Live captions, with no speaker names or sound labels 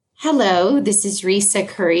Hello, this is Risa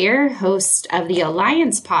Courier, host of the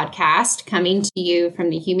Alliance podcast, coming to you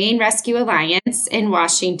from the Humane Rescue Alliance in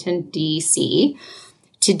Washington, D.C.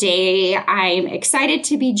 Today, I'm excited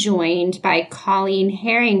to be joined by Colleen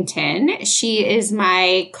Harrington. She is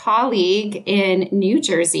my colleague in New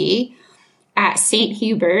Jersey at St.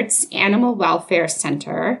 Hubert's Animal Welfare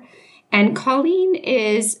Center. And Colleen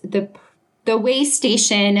is the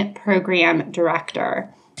WayStation program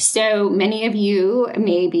director. So many of you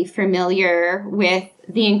may be familiar with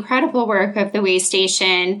the incredible work of the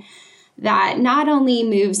WayStation that not only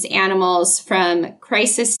moves animals from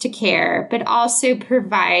crisis to care, but also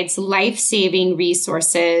provides life-saving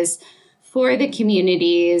resources for the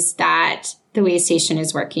communities that the WayStation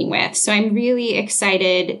is working with. So I'm really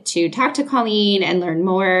excited to talk to Colleen and learn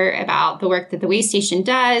more about the work that the WayStation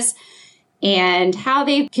does and how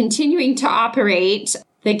they're continuing to operate.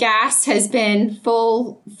 The gas has been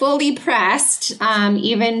fully pressed,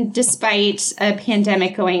 even despite a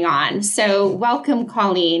pandemic going on. So welcome,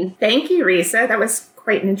 Colleen. Thank you, Risa. That was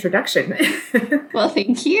quite an introduction. Well,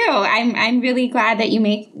 thank you. I'm really glad that you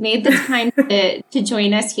made the time to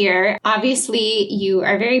join us here. Obviously, you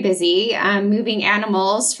are very busy moving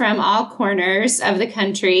animals from all corners of the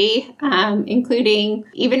country, including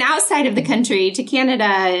even outside of the country to Canada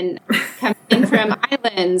and coming in from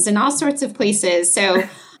islands and all sorts of places. So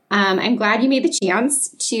I'm glad you made the chance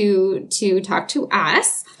to talk to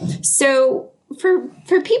us. So for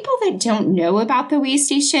people that don't know about the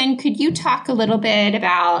WayStation, could you talk a little bit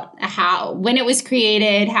about when it was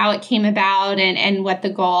created, how it came about, and what the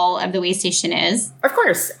goal of the WayStation is? Of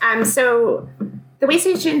course. So the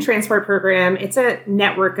WayStation Transport Program, it's a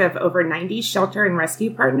network of over 90 shelter and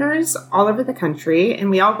rescue partners all over the country, and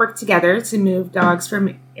we all work together to move dogs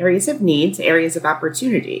from areas of need to areas of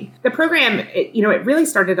opportunity. The program, it really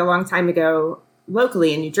started a long time ago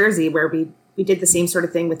locally in New Jersey, where we did the same sort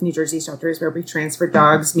of thing with New Jersey shelters, where we transferred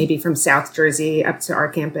dogs maybe from South Jersey up to our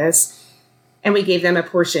campus, and we gave them a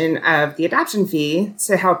portion of the adoption fee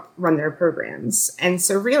to help run their programs. And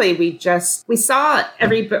so really we saw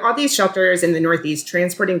all these shelters in the Northeast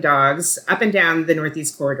transporting dogs up and down the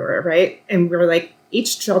Northeast corridor, right? And we were like,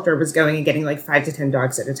 each shelter was going and getting like 5 to 10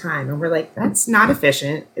 dogs at a time. And we're like, that's not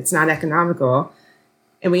efficient. It's not economical.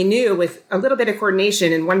 And we knew with a little bit of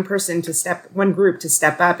coordination and one group to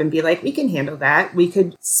step up and be like, we can handle that. We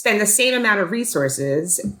could spend the same amount of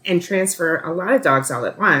resources and transfer a lot of dogs all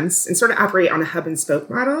at once and sort of operate on a hub and spoke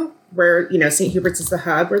model where, St. Hubert's is the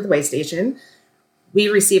hub or the WayStation. We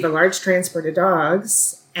receive a large transport of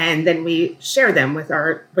dogs and then we share them with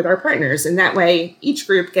our partners. And that way each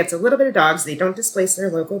group gets a little bit of dogs. They don't displace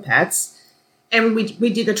their local pets. And we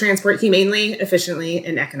do the transport humanely, efficiently,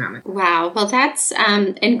 and economically. Wow. Well, that's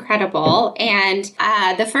incredible. And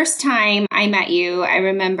the first time I met you, I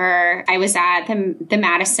remember I was at the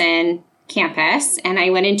Madison campus and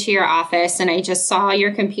I went into your office and I just saw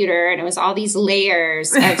your computer and it was all these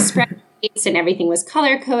layers of spreadsheets and everything was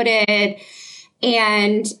color coded.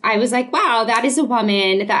 And I was like, wow, that is a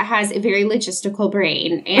woman that has a very logistical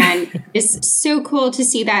brain. And it's so cool to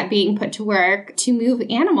see that being put to work to move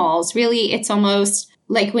animals. Really, it's almost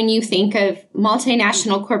like when you think of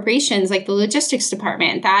multinational corporations like the logistics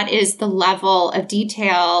department, that is the level of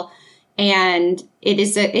detail. And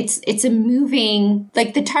it's a moving,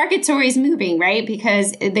 like the target's always moving, right?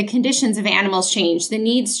 Because the conditions of animals change, the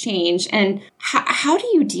needs change. And how do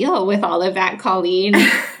you deal with all of that, Colleen?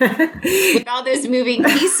 With all those moving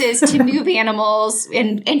pieces to move animals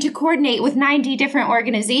and to coordinate with 90 different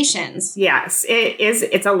organizations? Yes, it is.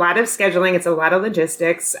 It's a lot of scheduling. It's a lot of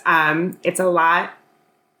logistics. It's a lot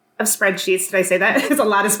of spreadsheets. Did I say that? It's a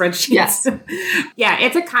lot of spreadsheets. Yes. Yeah,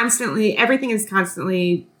 everything is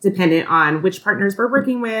constantly dependent on which partners we're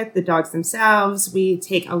working with, the dogs themselves. We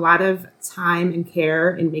take a lot of time and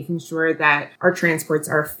care in making sure that our transports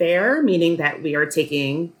are fair, meaning that we are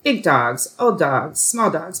taking big dogs, old dogs, small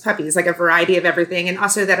dogs, puppies, like a variety of everything, and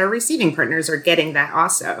also that our receiving partners are getting that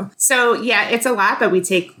also. So yeah, it's a lot, but we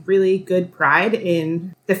take really good pride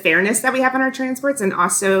in the fairness that we have on our transports and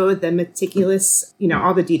also the meticulous,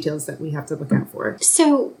 all the details that we have to look out for.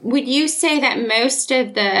 So would you say that most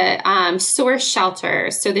of the source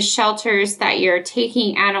shelters, so the shelters that you're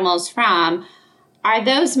taking animals from, are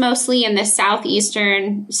those mostly in the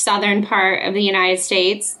southern part of the United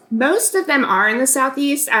States? Most of them are in the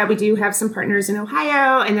Southeast. We do have some partners in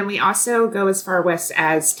Ohio, and then we also go as far west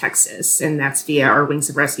as Texas, and that's via our Wings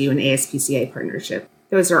of Rescue and ASPCA partnership.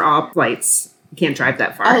 Those are all flights. You can't drive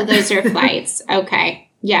that far. Oh, those are flights. Okay.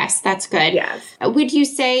 Yes, that's good. Yes. Would you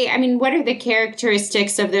say, I mean, what are the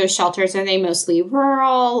characteristics of those shelters? Are they mostly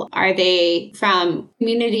rural? Are they from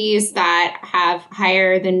communities that have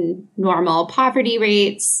higher than normal poverty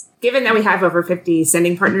rates? Given that we have over 50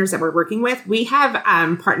 sending partners that we're working with, we have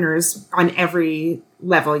partners on every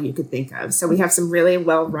level you could think of. So we have some really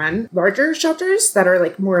well-run larger shelters that are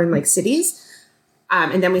like more in like cities.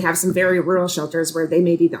 And then we have some very rural shelters where they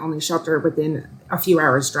may be the only shelter within a few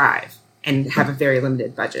hours drive and have a very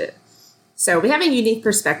limited budget. So we have a unique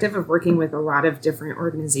perspective of working with a lot of different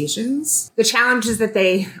organizations. The challenges that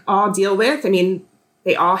they all deal with, I mean,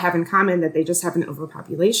 they all have in common that they just have an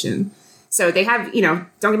overpopulation. So they have, don't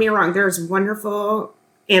get me wrong, there's wonderful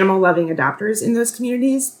animal-loving adopters in those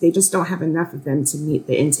communities. They just don't have enough of them to meet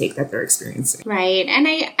the intake that they're experiencing. Right. And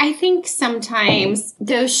I think sometimes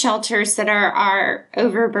those shelters that are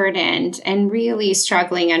overburdened and really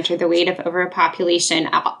struggling under the weight of overpopulation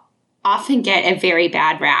often get a very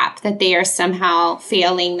bad rap, that they are somehow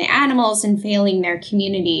failing the animals and failing their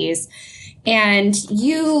communities. And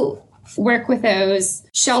you work with those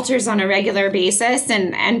shelters on a regular basis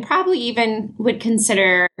and probably even would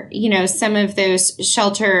consider, some of those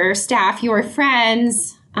shelter staff your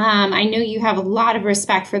friends. I know you have a lot of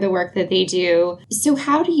respect for the work that they do. So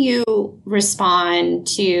how do you respond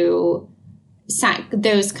to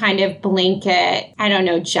those kind of blanket,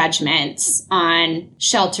 judgments on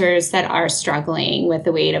shelters that are struggling with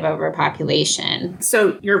the weight of overpopulation?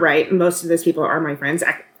 So you're right. Most of those people are my friends.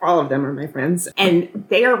 All of them are my friends. And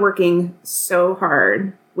they are working so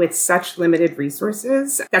hard with such limited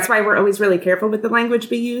resources. That's why we're always really careful with the language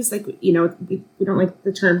we use. Like, we don't like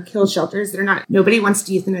the term kill shelters. Nobody wants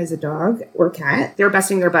to euthanize a dog or cat. They're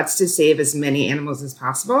busting their butts to save as many animals as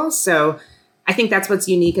possible. So I think that's what's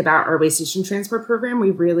unique about our WayStation transport program.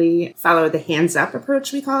 We really follow the hands up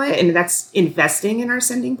approach, we call it, and that's investing in our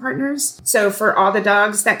sending partners. So for all the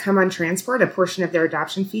dogs that come on transport, a portion of their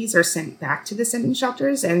adoption fees are sent back to the sending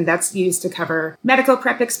shelters, and that's used to cover medical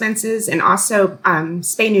prep expenses and also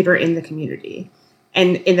spay neuter in the community.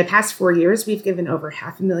 And in the past 4 years, we've given over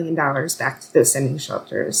 $500,000 back to those sending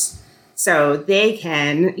shelters. So they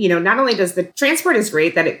can, not only does the transport is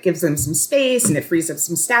great that it gives them some space and it frees up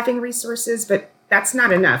some staffing resources, but that's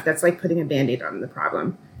not enough. That's like putting a Band-Aid on the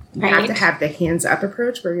problem. You have to have the hands-up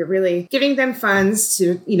approach where you're really giving them funds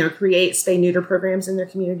to, create spay-neuter programs in their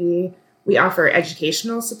community. We offer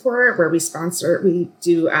educational support where we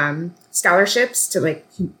do scholarships to like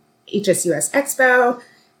HSUS Expo.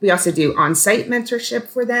 We also do on-site mentorship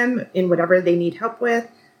for them in whatever they need help with.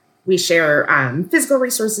 We share physical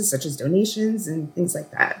resources such as donations and things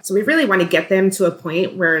like that. So we really want to get them to a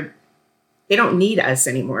point where they don't need us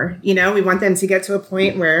anymore. We want them to get to a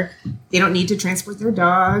point where they don't need to transport their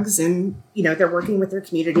dogs and, they're working with their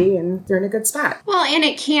community and they're in a good spot. Well, and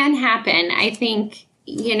it can happen. I think,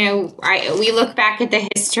 we look back at the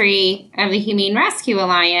history of the Humane Rescue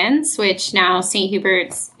Alliance, which now St.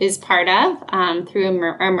 Hubert's is part of through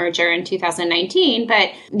a merger in 2019.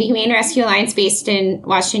 But the Humane Rescue Alliance, based in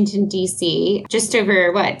Washington, D.C., just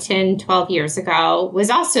over, 10, 12 years ago, was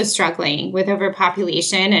also struggling with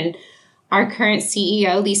overpopulation. And our current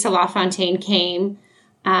CEO, Lisa LaFontaine, came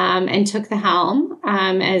and took the helm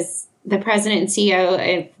as the president and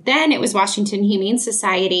CEO. Then it was Washington Humane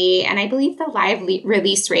Society. And I believe the live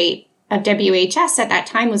release rate of WHS at that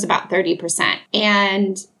time was about 30%.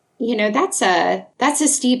 And, that's a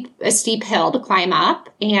steep hill to climb up.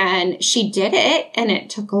 And she did it, and it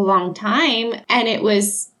took a long time. And it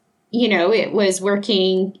was, it was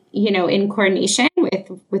working, in coordination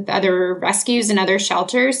with other rescues and other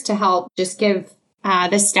shelters to help just give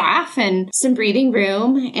the staff and some breathing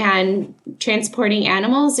room and transporting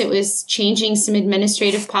animals. It was changing some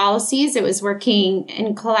administrative policies. It was working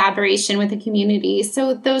in collaboration with the community.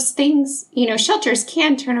 So those things, shelters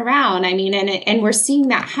can turn around. I mean, and we're seeing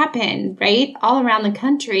that happen, right? All around the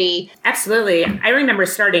country. Absolutely. I remember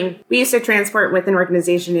we used to transport with an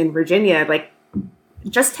organization in Virginia, like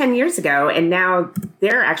just 10 years ago. And now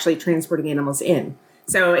they're actually transporting animals in.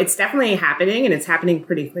 So it's definitely happening, and it's happening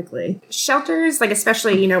pretty quickly. Shelters, like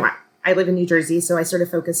especially, I live in New Jersey, so I sort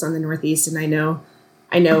of focus on the Northeast, and I know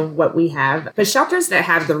what we have. But shelters that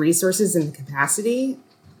have the resources and the capacity,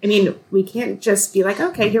 I mean, we can't just be like,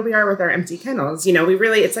 okay, here we are with our empty kennels.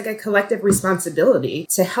 It's like a collective responsibility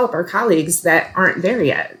to help our colleagues that aren't there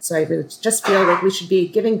yet. So I really just feel like we should be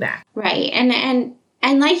giving back. Right.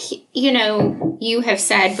 And like, you have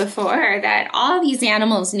said before, that all these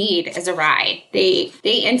animals need is a ride. They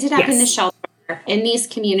ended up in the shelter. in these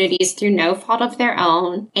communities through no fault of their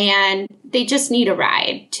own, and they just need a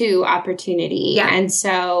ride to opportunity. Yeah. And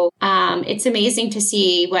so it's amazing to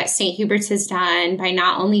see what St. Hubert's has done by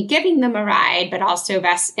not only giving them a ride, but also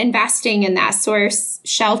investing in that source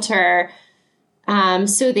shelter.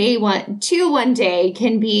 So they want to one day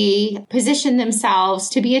can position themselves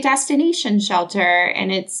to be a destination shelter.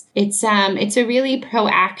 And it's a really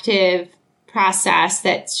proactive process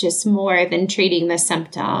that's just more than treating the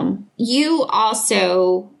symptom. You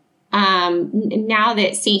also, now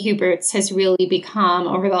that St. Hubert's has really become,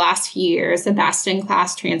 over the last few years, a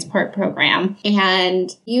best-in-class transport program,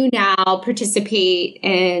 and you now participate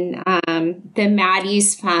in the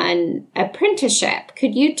Maddie's Fun apprenticeship.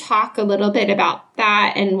 Could you talk a little bit about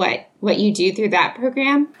that and what you do through that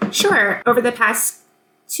program? Sure. Over the past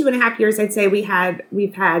 2.5 years, I'd say we've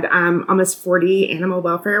had almost 40 animal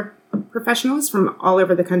welfare professionals from all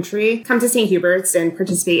over the country come to St. Hubert's and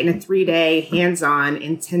participate in a 3-day hands-on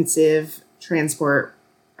intensive transport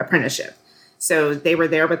apprenticeship. So they were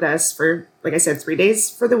there with us for, like I said, 3 days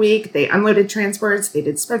for the week. They unloaded transports, they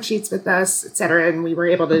did spreadsheets with us, et cetera, and we were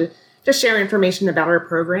able to just share information about our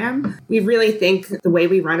program. We really think the way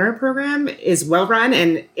we run our program is well run,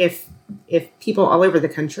 and if people all over the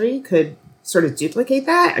country could sort of duplicate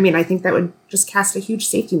that, I mean, I think that would just cast a huge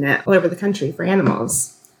safety net all over the country for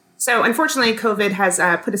animals. So unfortunately, COVID has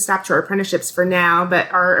put a stop to our apprenticeships for now,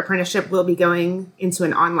 but our apprenticeship will be going into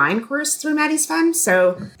an online course through Maddie's Fund.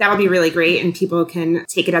 So that will be really great, and people can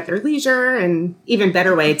take it at their leisure, and even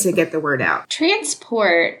better way to get the word out.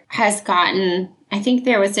 Transport has gotten, I think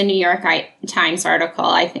there was a New York Times article,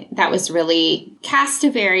 I think that was really cast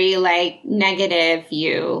a very negative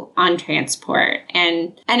view on transport.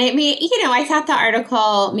 And it made, I thought the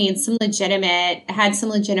article had some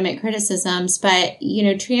legitimate criticisms, but,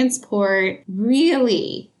 transport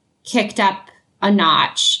really kicked up a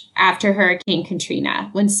notch after Hurricane Katrina,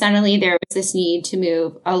 when suddenly there was this need to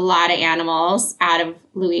move a lot of animals out of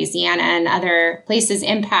Louisiana and other places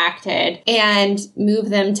impacted and move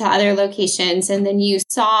them to other locations. And then you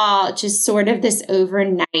saw just sort of this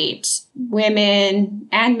overnight women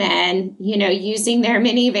and men, using their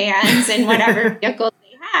minivans and whatever vehicles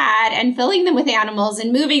they had and filling them with animals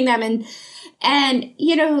and moving them. And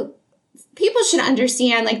people should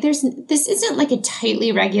understand, this isn't a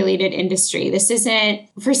tightly regulated industry. This isn't,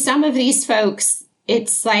 for some of these folks,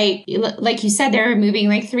 it's like you said, they're moving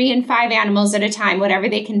 3 and 5 animals at a time, whatever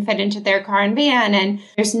they can fit into their car and van. And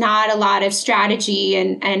there's not a lot of strategy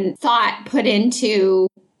and thought put into,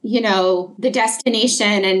 the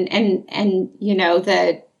destination and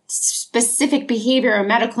the specific behavior or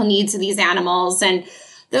medical needs of these animals and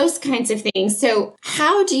those kinds of things. So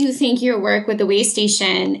how do you think your work with the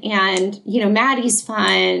WayStation and, Maddie's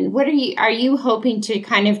Fun, are you hoping to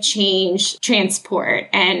kind of change transport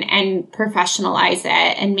and professionalize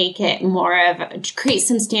it and make it create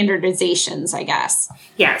some standardizations, I guess?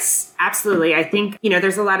 Yes, absolutely. I think,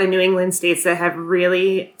 there's a lot of New England states that have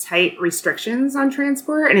really tight restrictions on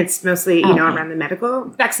transport, and it's mostly, around the medical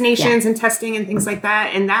vaccinations and testing and things like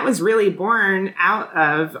that. And that was really born out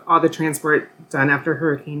of all the transport done after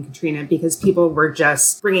Hurricane Katrina, because people were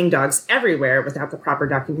just bringing dogs everywhere without the proper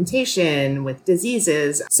documentation, with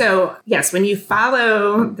diseases. So yes, when you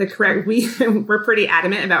follow the correct, we're pretty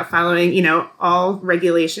adamant about following, all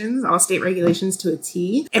state regulations to a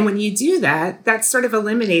T. And when you do that, that sort of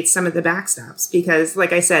eliminates some of the backstops, because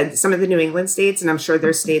like I said, some of the New England states, and I'm sure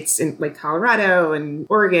there's states in Colorado and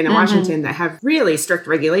Oregon and Washington that have really strict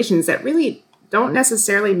regulations that really don't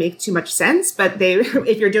necessarily make too much sense, but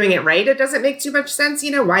if you're doing it right, it doesn't make too much sense,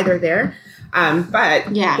 why they're there.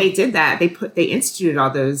 But they did that. They instituted all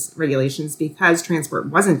those regulations because transport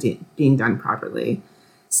wasn't being done properly.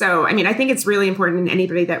 So, I think it's really important, in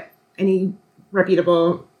any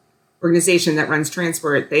reputable organization that runs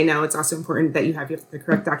transport, they know it's also important that you have the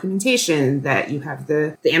correct documentation, that you have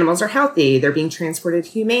the animals are healthy, they're being transported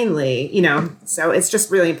humanely, So it's just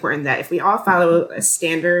really important that if we all follow a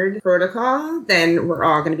standard protocol, then we're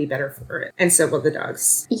all going to be better for it. And so will the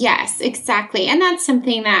dogs. Yes, exactly. And that's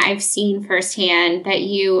something that I've seen firsthand, that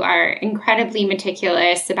you are incredibly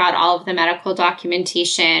meticulous about all of the medical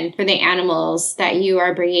documentation for the animals that you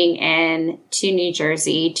are bringing in to New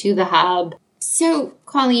Jersey, to the hub. So,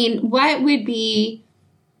 Colleen, what would be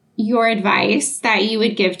your advice that you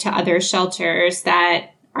would give to other shelters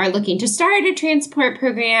that are looking to start a transport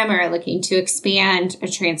program or are looking to expand a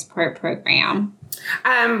transport program?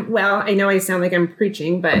 Well, I know I sound like I'm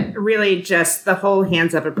preaching, but really just the whole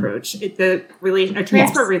hands-up approach. A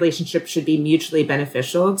transport relationship should be mutually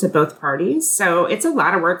beneficial to both parties. So it's a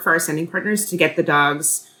lot of work for our sending partners to get the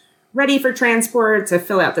dogs ready for transport, to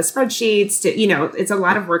fill out the spreadsheets, it's a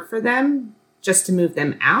lot of work for them. just to move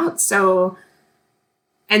them out. So,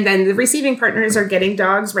 and then the receiving partners are getting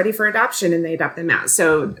dogs ready for adoption and they adopt them out.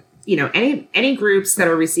 So, any groups that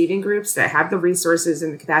are receiving groups that have the resources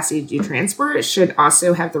and the capacity to do transport should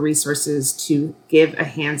also have the resources to give a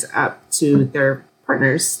hands up to their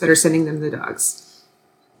partners that are sending them the dogs.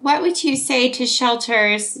 What would you say to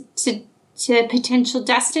shelters, to potential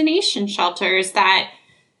destination shelters that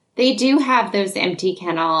they do have those empty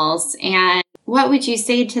kennels? And what would you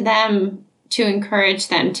say to them to encourage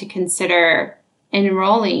them to consider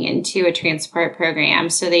enrolling into a transport program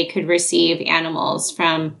so they could receive animals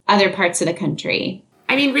from other parts of the country?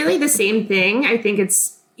 I mean, really the same thing. I think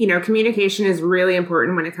it's, communication is really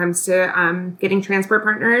important when it comes to getting transport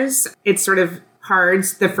partners. It's sort of hard,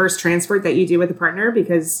 the first transport that you do with a partner,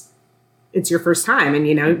 because it's your first time and,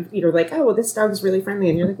 you're like, oh, well, this dog is really friendly.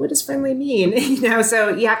 And you're like, what does friendly mean? So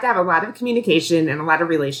you have to have a lot of communication and a lot of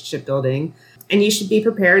relationship building. And you should be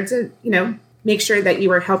prepared to, make sure that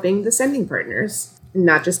you are helping the sending partners and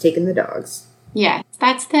not just taking the dogs. Yeah,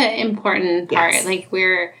 that's the important part. Yes.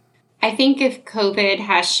 I think if COVID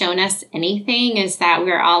has shown us anything is that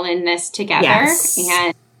we're all in this together. Yes.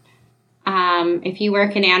 And if you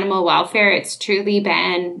work in animal welfare, it's truly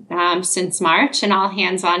been since March an all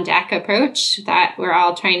hands on deck approach that we're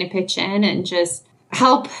all trying to pitch in and just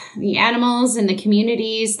help the animals and the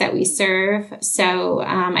communities that we serve. So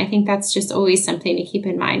I think that's just always something to keep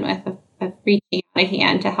in mind with of reaching out a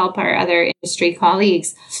hand to help our other industry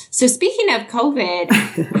colleagues. So speaking of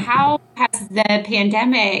COVID, how has the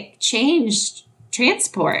pandemic changed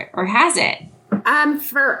transport, or has it?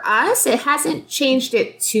 For us, it hasn't changed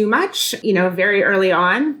it too much. Very early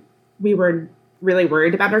on, we were really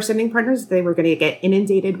worried about our sending partners. They were going to get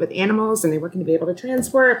inundated with animals and they weren't going to be able to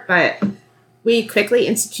transport. But we quickly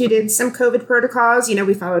instituted some COVID protocols.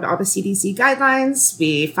 We followed all the CDC guidelines.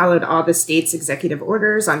 We followed all the state's executive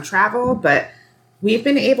orders on travel. But we've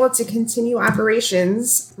been able to continue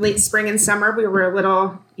operations. Late spring and summer, we were a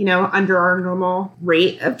little, under our normal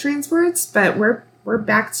rate of transports. But we're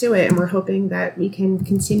back to it, and we're hoping that we can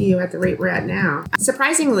continue at the rate we're at now.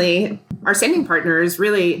 Surprisingly, our sending partners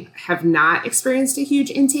really have not experienced a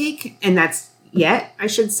huge intake, and that's yet, I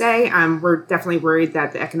should say. We're definitely worried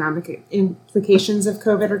that the economic implications of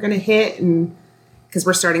COVID are going to hit, and because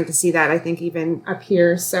we're starting to see that, I think, even up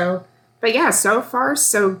here. So, but yeah, so far,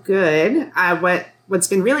 so good. What's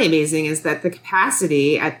been really amazing is that the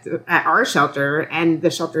capacity at our shelter and the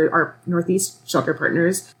shelter, our Northeast shelter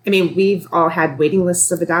partners, we've all had waiting lists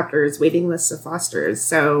of adopters, waiting lists of fosters.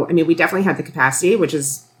 So, we definitely had the capacity, which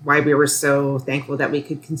is why we were so thankful that we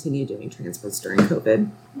could continue doing transports during COVID.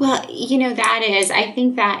 Well, I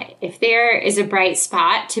think that if there is a bright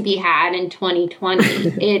spot to be had in 2020,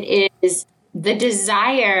 it is the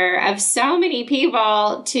desire of so many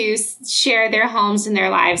people to share their homes and their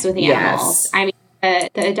lives with animals. Yes.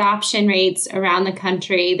 The adoption rates around the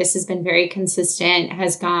country, this has been very consistent,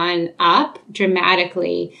 has gone up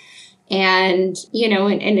dramatically. And,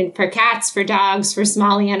 and for cats, for dogs, for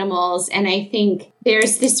small animals. And I think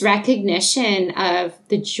there's this recognition of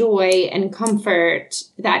the joy and comfort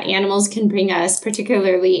that animals can bring us,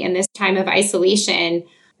 particularly in this time of isolation.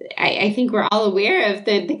 I think we're all aware of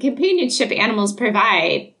the companionship animals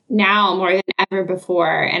provide now more than ever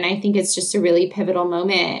before. And I think it's just a really pivotal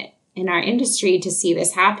moment in our industry to see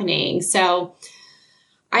this happening. So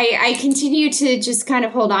I continue to just kind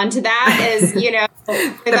of hold on to that as,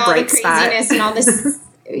 with all the craziness and all this.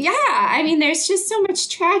 Yeah. There's just so much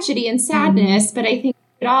tragedy and sadness, but I think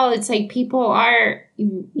it's like people are,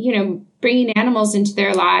 bringing animals into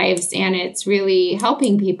their lives, and it's really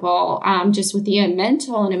helping people just with the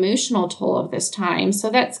mental and emotional toll of this time. So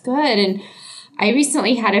that's good. And I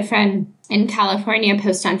recently had a friend in California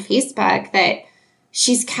post on Facebook that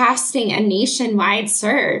she's casting a nationwide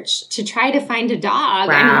search to try to find a dog.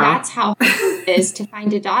 Wow. That's how hard it is to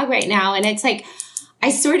find a dog right now. And it's like, I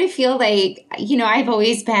sort of feel like, I've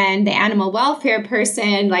always been the animal welfare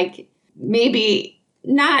person, like maybe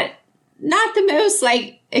not the most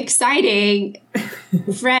exciting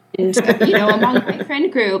friend, among my friend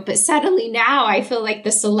group, but suddenly now I feel like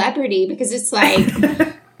the celebrity, because it's like,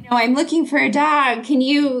 I'm looking for a dog. Can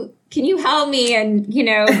you help me and,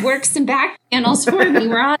 work some back channels for me?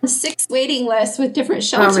 We're on 6 waiting lists with different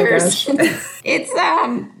shelters. Oh my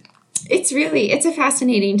gosh. It's a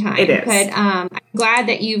fascinating time. It is. But I'm glad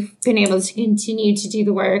that you've been able to continue to do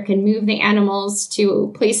the work and move the animals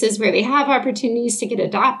to places where they have opportunities to get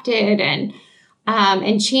adopted and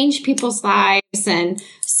change people's lives. And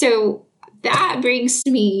so that brings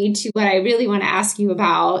me to what I really want to ask you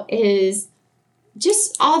about is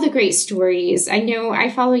just all the great stories. I know I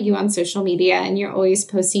follow you on social media and you're always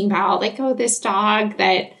posting about this dog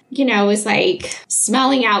that was like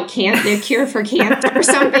smelling out the cure for cancer or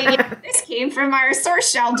something. This came from our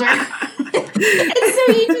source shelter. And so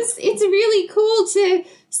it's really cool to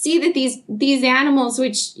see that these animals,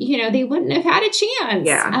 which, they wouldn't have had a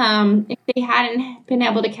chance if they hadn't been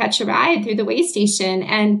able to catch a ride through the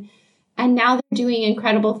WayStation. And now they're doing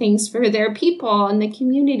incredible things for their people and the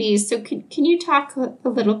communities. So can you talk a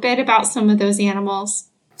little bit about some of those animals?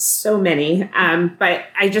 So many. But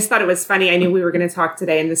I just thought it was funny. I knew we were going to talk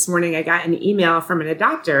today. And this morning I got an email from an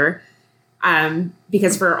adopter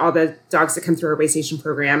because for all the dogs that come through our WayStation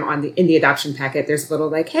program in the adoption packet, there's a little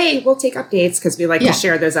like, hey, we'll take updates because we like to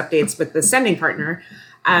share those updates with the sending partner.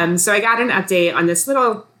 So I got an update on this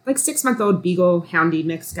little like 6-month-old Beagle Houndy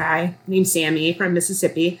mix guy named Sammy from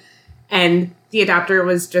Mississippi. And the adopter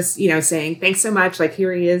was just, saying, thanks so much. Like,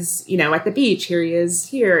 here he is, at the beach. Here he is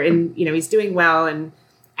here. And, he's doing well. And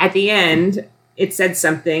at the end, it said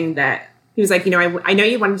something that he was like, I know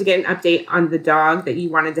you wanted to get an update on the dog, that you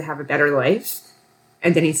wanted to have a better life.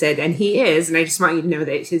 And then he said, and he is. And I just want you to know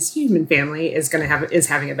that his human family is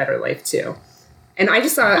having a better life, too. And I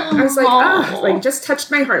just thought, I was like, just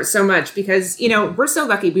touched my heart so much because, we're so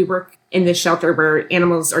lucky. We work in this shelter where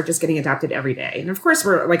animals are just getting adopted every day. And of course,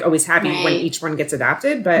 we're like always happy when each one gets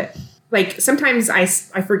adopted. But like sometimes I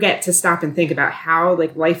forget to stop and think about how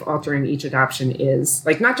like life altering each adoption is,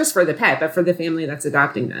 like not just for the pet, but for the family that's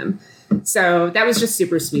adopting them. So that was just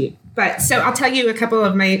super sweet. But so I'll tell you a couple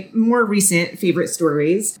of my more recent favorite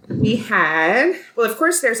stories. We had, of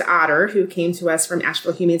course, there's Otter, who came to us from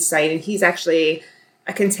Asheville Humane Society, and he's actually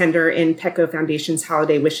a contender in Petco Foundation's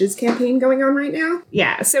Holiday Wishes campaign going on right now.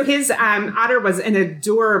 Yeah, so his Otter was an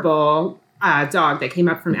adorable dog that came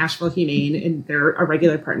up from Asheville Humane, and they're a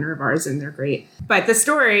regular partner of ours, and they're great. But the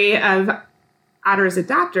story of Otter's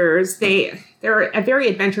adopters, they're a very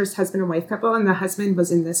adventurous husband and wife couple, and the husband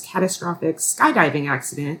was in this catastrophic skydiving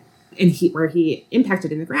accident where he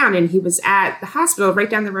impacted in the ground, and he was at the hospital right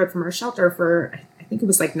down the road from our shelter for, I think it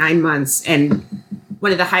was like 9 months. And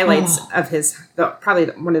one of the highlights of probably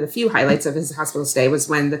one of the few highlights of his hospital stay was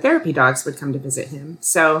when the therapy dogs would come to visit him.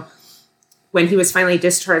 So when he was finally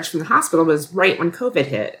discharged from the hospital was right when COVID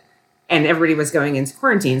hit and everybody was going into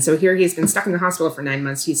quarantine. So here he's been stuck in the hospital for 9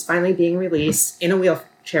 months. He's finally being released in a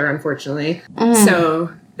wheelchair, unfortunately.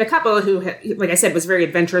 So the couple who, like I said, was very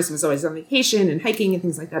adventurous and was always on vacation and hiking and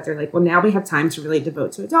things like that. They're like, well, now we have time to really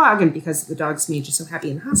devote to a dog. And because the dogs made you so happy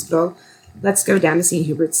in the hospital, let's go down to St.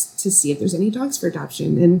 Hubert's to see if there's any dogs for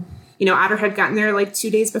adoption. And, Otter had gotten there like 2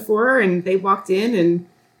 days before, and they walked in and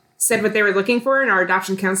said what they were looking for. And our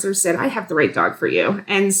adoption counselor said, I have the right dog for you.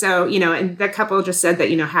 And so, and the couple just said that,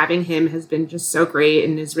 having him has been just so great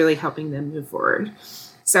and is really helping them move forward.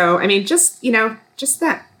 So, I mean, just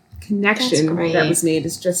that connection that was made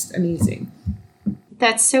is just amazing.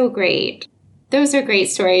 That's so great. Those are great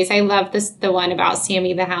stories. I love the one about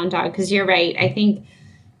Sammy the hound dog, because you're right. I think,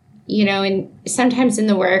 and sometimes in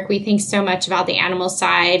the work, we think so much about the animal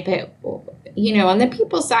side, but, on the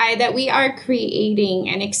people side, that we are creating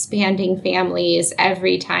and expanding families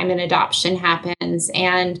every time an adoption happens.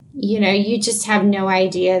 And, you just have no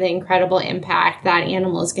idea the incredible impact that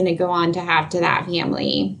animal is going to go on to have to that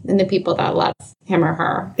family and the people that love him or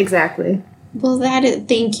her. Exactly. Well,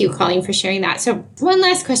 thank you, Colleen, for sharing that. So one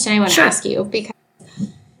last question I want to ask you, because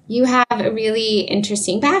you have a really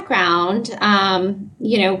interesting background,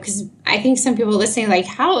 because I think some people listening like,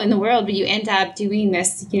 how in the world would you end up doing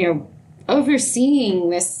this, overseeing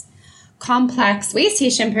this complex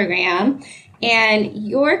WayStation program? And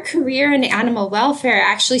your career in animal welfare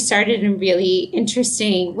actually started in a really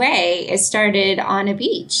interesting way. It started on a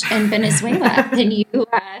beach in Venezuela. Can you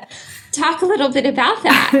talk a little bit about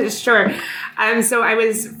that? Sure. So I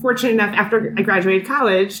was fortunate enough after I graduated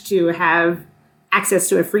college to have access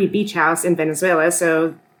to a free beach house in Venezuela.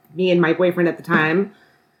 So me and my boyfriend at the time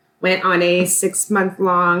went on a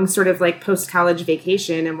 6-month-long sort of like post-college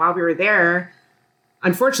vacation. And while we were there,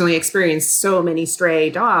 unfortunately experienced so many stray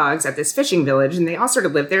dogs at this fishing village. And they all sort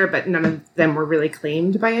of lived there, but none of them were really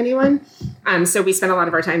claimed by anyone. So we spent a lot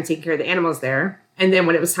of our time taking care of the animals there. And then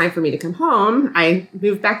when it was time for me to come home, I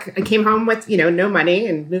moved back. I came home with, no money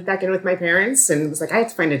and moved back in with my parents and was like, I have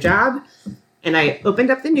to find a job. And I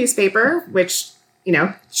opened up the newspaper, which,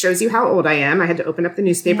 shows you how old I am. I had to open up the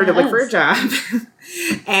newspaper to look for a job.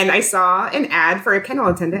 And I saw an ad for a kennel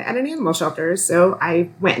attendant at an animal shelter. So I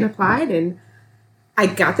went and applied, and I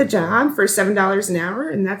got the job for $7 an hour.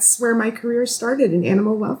 And that's where my career started in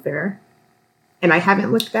animal welfare. And I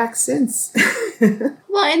haven't looked back since.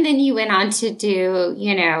 Well, and then you went on to do,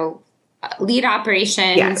 lead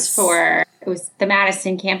operations for It was the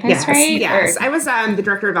Madison campus, Yes, right? yes. I was the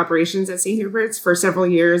director of operations at St. Hubert's for several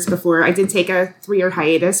years before. I did take a 3-year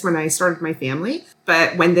hiatus when I started my family.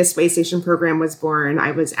 But when this WayStation program was born, I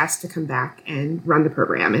was asked to come back and run the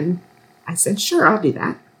program. And I said, sure, I'll do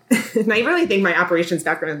that. And I really think my operations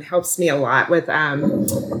background helps me a lot with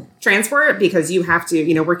transport, because you have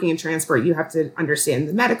to, working in transport, you have to understand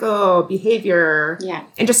the medical behavior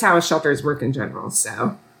and just how shelters work in general.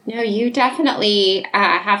 So. No, you definitely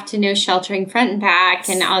have to know sheltering front and back,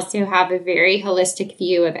 and also have a very holistic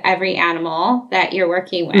view of every animal that you're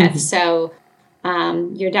working with. Mm-hmm. So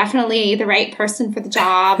you're definitely the right person for the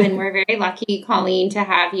job, and we're very lucky, Colleen, to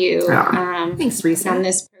have you thanks, Risa. on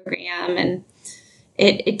this program. And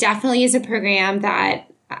it definitely is a program that,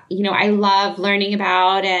 I love learning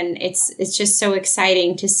about, and it's just so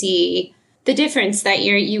exciting to see the difference that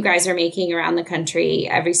you guys are making around the country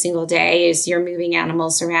every single day as you're moving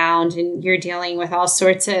animals around, and you're dealing with all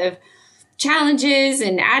sorts of challenges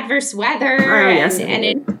and adverse weather. And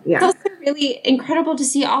it's also really incredible to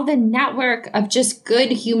see all the network of just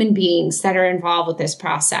good human beings that are involved with this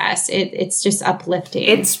process. It's just uplifting.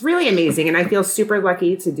 It's really amazing. And I feel super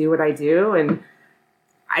lucky to do what I do. And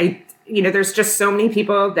there's just so many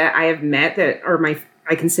people that I have met that are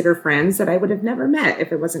I consider friends that I would have never met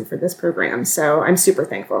if it wasn't for this program. So I'm super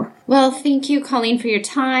thankful. Well, thank you, Colleen, for your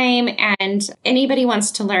time. And anybody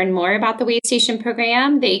wants to learn more about the WayStation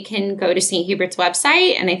program, they can go to St. Hubert's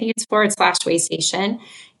website, and I think it's /WayStation.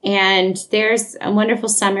 And there's a wonderful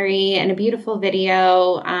summary and a beautiful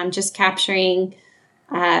video just capturing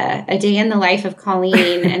a day in the life of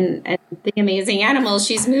Colleen and the amazing animals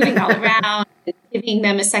she's moving all around and giving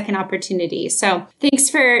them a second opportunity. So thanks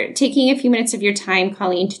for taking a few minutes of your time,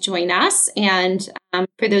 Colleen, to join us. And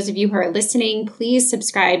for those of you who are listening, please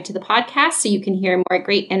subscribe to the podcast so you can hear more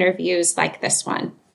great interviews like this one.